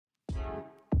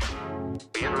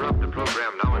We interrupt the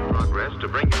program now in progress to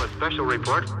bring you a special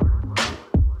report.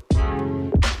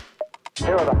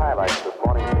 Here are the highlights this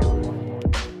morning's news.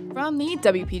 From the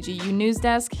WPGU News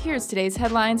Desk, here's today's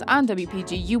headlines on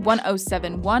WPGU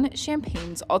 1071,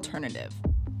 Champaign's Alternative.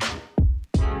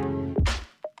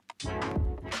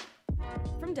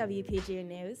 From WPGU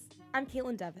News, I'm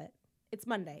Caitlin Devitt. It's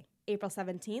Monday, April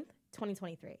 17th,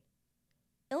 2023.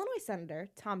 Illinois Senator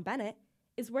Tom Bennett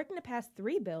is working to pass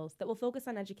 3 bills that will focus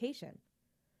on education.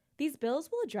 These bills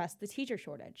will address the teacher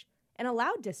shortage and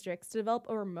allow districts to develop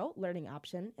a remote learning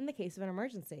option in the case of an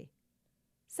emergency.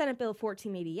 Senate Bill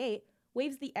 1488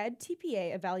 waives the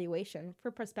EdTPA evaluation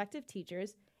for prospective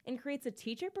teachers and creates a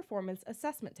teacher performance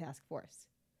assessment task force.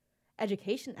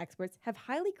 Education experts have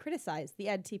highly criticized the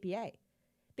EdTPA.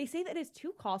 They say that it is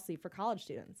too costly for college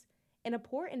students and a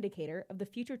poor indicator of the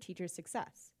future teacher's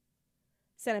success.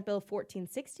 Senate Bill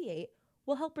 1468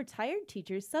 will help retired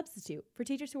teachers substitute for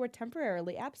teachers who are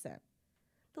temporarily absent.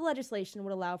 The legislation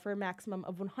would allow for a maximum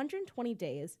of 120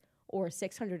 days, or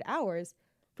 600 hours,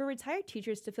 for retired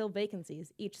teachers to fill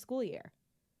vacancies each school year.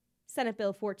 Senate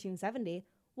Bill 1470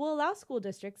 will allow school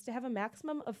districts to have a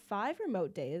maximum of 5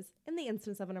 remote days in the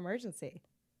instance of an emergency.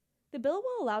 The bill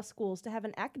will allow schools to have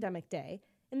an academic day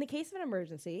in the case of an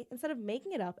emergency instead of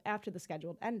making it up after the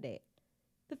scheduled end date.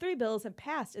 The 3 bills have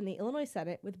passed in the Illinois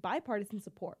Senate with bipartisan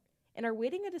support and are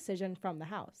waiting a decision from the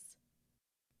House.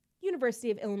 University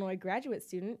of Illinois graduate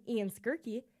student Ian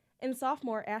Skirke and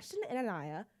sophomore Ashton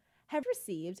Anaya have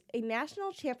received a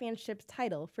national championships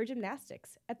title for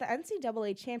gymnastics at the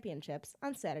NCAA Championships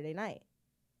on Saturday night.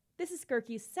 This is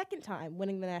Skirke's second time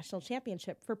winning the national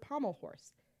championship for pommel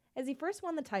horse, as he first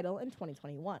won the title in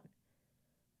 2021.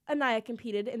 Anaya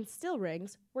competed in still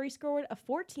rings, where he scored a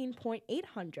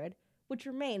 14.800, which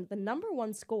remained the number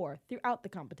 1 score throughout the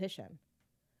competition.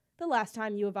 The last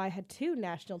time U of I had 2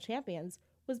 national champions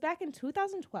was back in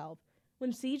 2012,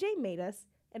 when CJ Matus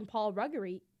and Paul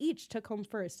Ruggery each took home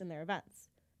first in their events.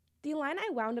 The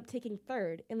Illini wound up taking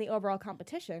third in the overall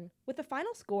competition with a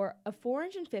final score of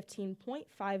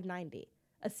 415.590,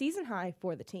 a season high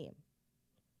for the team.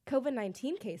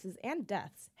 COVID-19 cases and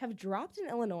deaths have dropped in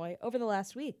Illinois over the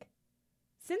last week.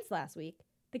 Since last week,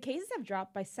 the cases have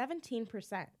dropped by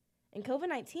 17%, and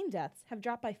COVID-19 deaths have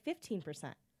dropped by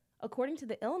 15%, according to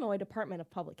the Illinois Department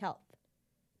of Public Health.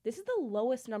 This is the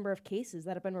lowest number of cases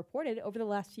that have been reported over the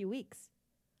last few weeks.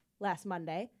 Last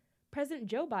Monday, President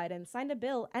Joe Biden signed a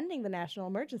bill ending the national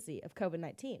emergency of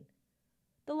COVID-19.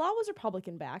 The law was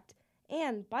Republican-backed,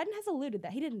 and Biden has alluded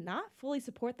that he did not fully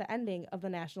support the ending of the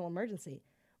national emergency,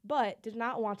 but did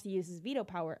not want to use his veto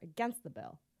power against the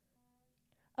bill.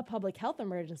 A public health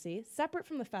emergency, separate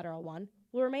from the federal one,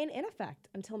 will remain in effect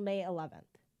until May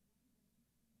 11th.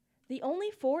 The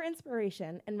only for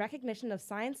inspiration and recognition of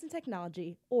science and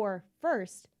technology, or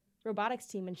FIRST, robotics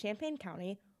team in Champaign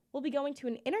County will be going to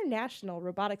an international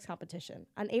robotics competition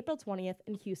on April 20th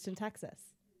in Houston,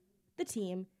 Texas. The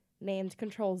team, named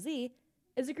Control Z,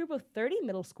 is a group of 30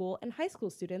 middle school and high school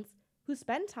students who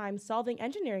spend time solving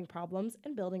engineering problems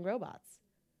and building robots.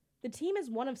 The team is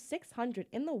one of 600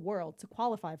 in the world to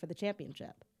qualify for the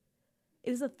championship.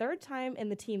 It is the 3rd time in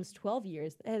the team's 12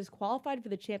 years that it has qualified for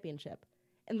the championship,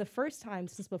 and the first time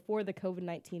since before the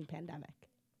COVID-19 pandemic.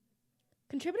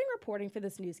 Contributing reporting for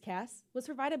this newscast was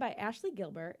provided by Ashley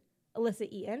Gilbert, Alyssa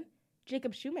Eaton,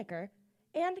 Jacob Shoemaker,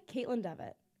 and Caitlin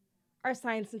Devitt. Our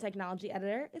science and technology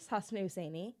editor is Hasna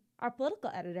Husseini. Our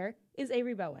political editor is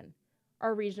Avery Bowen.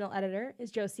 Our regional editor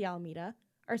is Josie Alameda.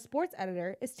 Our sports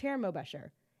editor is Tara Mobesher.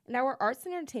 And our arts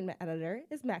and entertainment editor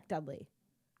is Mac Dudley.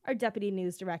 Our deputy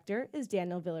news director is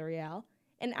Daniel Villarreal.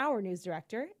 And our news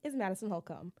director is Madison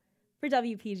Holcomb. For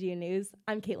WPGU News,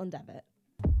 I'm Caitlin Devitt.